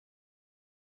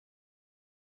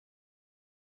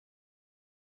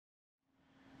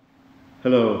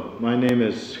Hello, my name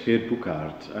is Geert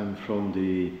Bouckaert. I'm from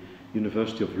the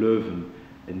University of Leuven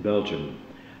in Belgium,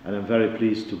 and I'm very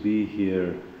pleased to be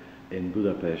here in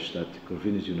Budapest at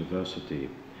Corvinus University.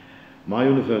 My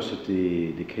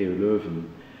university, the KU Leuven,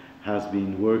 has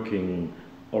been working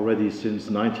already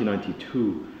since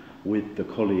 1992 with the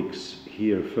colleagues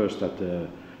here, first at the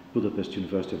Budapest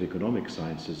University of Economic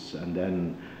Sciences, and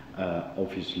then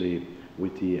obviously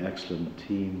with the excellent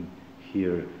team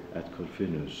here at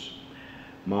Corvinus.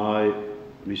 My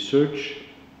research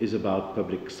is about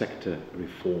public sector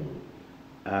reform,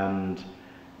 and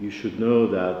you should know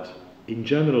that in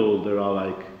general there are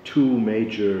like two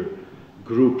major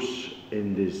groups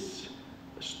in this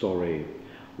story.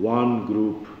 One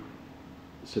group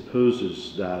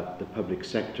supposes that the public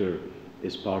sector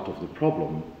is part of the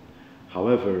problem.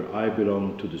 However, I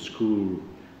belong to the school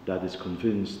that is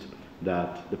convinced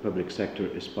that the public sector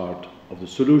is part of the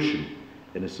solution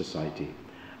in a society.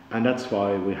 And that's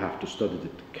why we have to study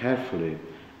it carefully,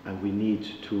 and we need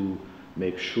to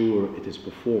make sure it is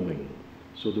performing.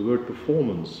 So the word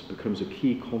performance becomes a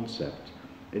key concept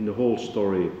in the whole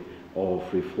story of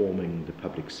reforming the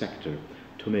public sector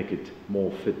to make it more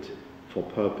fit for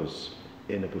purpose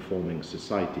in a performing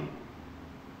society.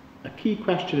 A key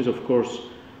question is, of course,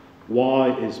 why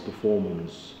is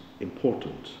performance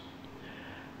important?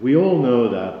 We all know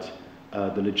that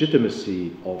the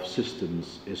legitimacy of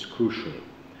systems is crucial.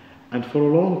 And for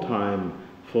a long time,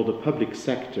 for the public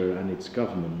sector and its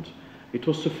government, it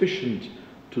was sufficient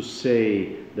to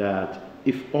say that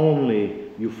if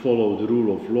only you follow the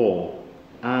rule of law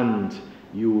and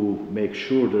you make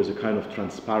sure there's a kind of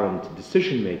transparent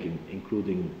decision-making,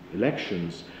 including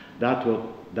elections, that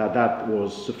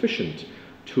was sufficient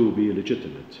to be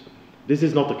legitimate. This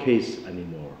is not the case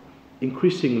anymore.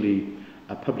 Increasingly,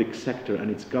 a public sector and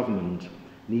its government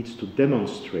needs to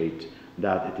demonstrate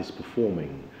that it is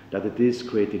performing, that it is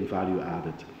creating value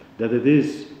added, that it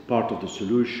is part of the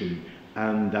solution,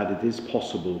 and that it is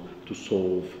possible to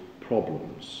solve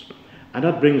problems. And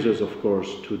that brings us, of course,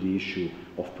 to the issue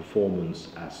of performance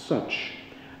as such.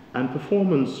 And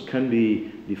performance can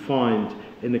be defined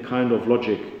in a kind of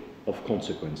logic of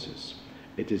consequences.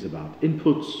 It is about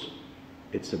inputs,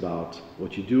 it's about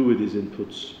what you do with these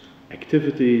inputs,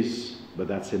 activities, but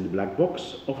that's in the black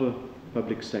box of a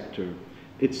public sector.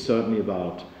 It's certainly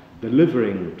about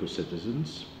delivering to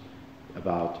citizens,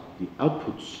 about the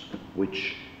outputs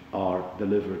which are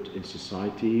delivered in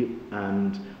society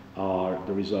and are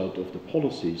the result of the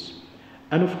policies.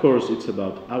 And of course, it's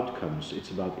about outcomes,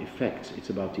 it's about effects, it's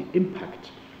about the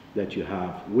impact that you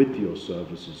have with your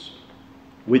services,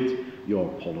 with your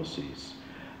policies.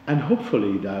 And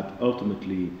hopefully that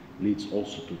ultimately leads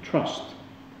also to trust.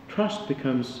 Trust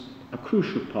becomes a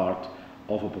crucial part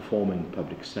of a performing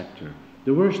public sector.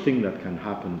 The worst thing that can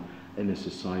happen in a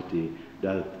society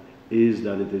that is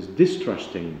that it is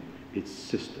distrusting its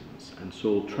systems. And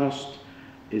so trust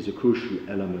is a crucial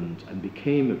element and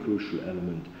became a crucial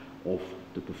element of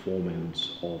the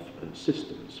performance of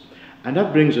systems. And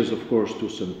that brings us, of course, to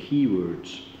some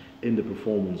keywords in the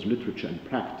performance literature and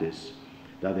practice,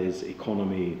 that is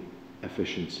economy,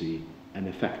 efficiency, and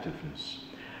effectiveness.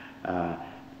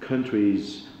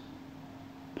 Countries,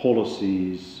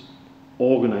 policies,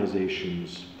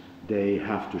 organizations, they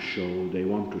have to show, they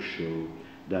want to show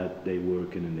that they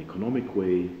work in an economic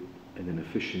way, in an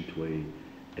efficient way,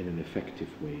 in an effective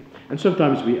way. And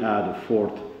sometimes we add a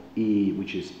fourth E,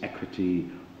 which is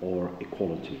equity or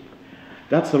equality.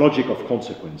 That's the logic of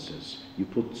consequences. You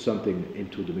put something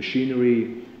into the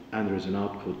machinery, and there is an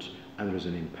output, and there is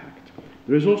an impact.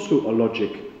 There is also a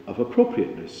logic of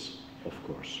appropriateness, of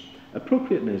course.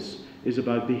 Appropriateness is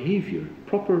about behavior,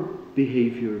 proper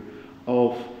behavior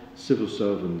of civil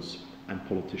servants and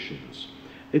politicians.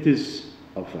 It is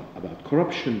about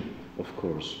corruption, of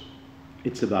course.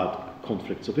 It's about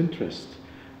conflicts of interest,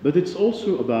 but it's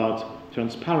also about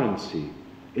transparency.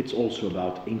 It's also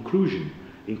about inclusion.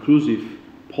 Inclusive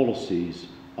policies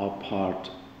are part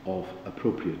of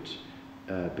appropriate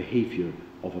behavior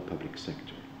of a public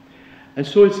sector. And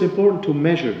so it's important to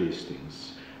measure these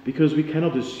things, because we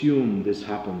cannot assume this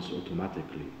happens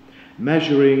automatically.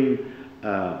 Measuring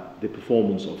the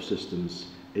performance of systems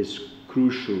is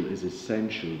crucial, is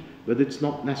essential, but it's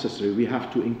not necessary. We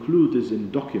have to include this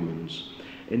in documents,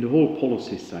 in the whole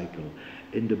policy cycle,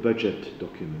 in the budget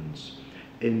documents,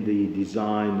 in the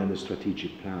design and the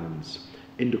strategic plans,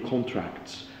 in the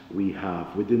contracts we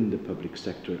have within the public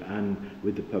sector and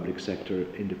with the public sector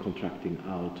in the contracting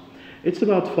out. It's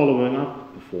about following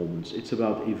up performance. It's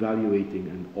about evaluating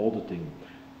and auditing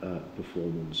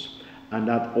performance. And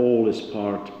that all is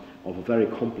part of a very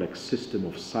complex system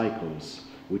of cycles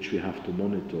which we have to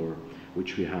monitor,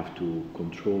 which we have to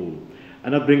control.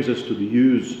 And that brings us to the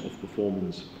use of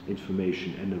performance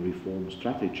information and a reform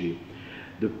strategy.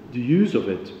 The use of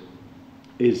it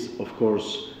is, of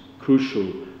course,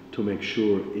 crucial to make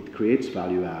sure it creates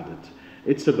value added.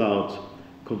 It's about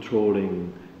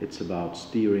controlling, it's about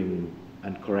steering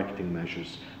and correcting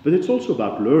measures, but it's also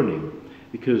about learning,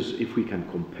 because if we can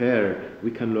compare,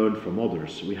 we can learn from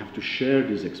others. We have to share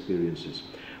these experiences.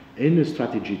 In a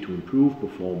strategy to improve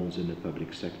performance in the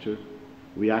public sector,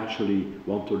 we actually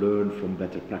want to learn from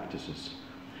better practices.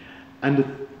 And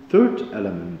the third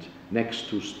element, next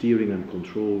to steering and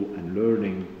control and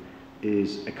learning,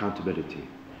 is accountability.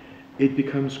 It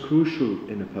becomes crucial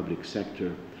in a public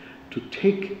sector to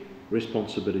take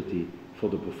responsibility for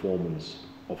the performance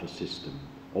of a system,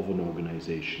 of an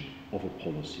organization, of a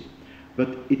policy.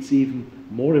 But it's even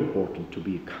more important to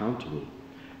be accountable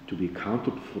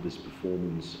for this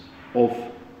performance of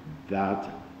that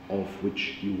of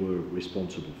which you were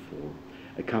responsible for.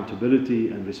 Accountability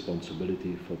and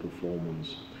responsibility for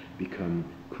performance become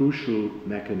crucial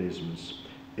mechanisms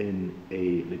in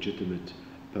a legitimate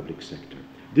public sector.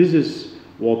 This is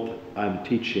what I'm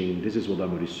teaching, this is what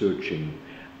I'm researching,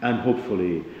 and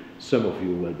hopefully some of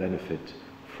you will benefit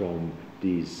from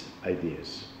these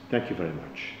ideas. Thank you very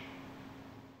much.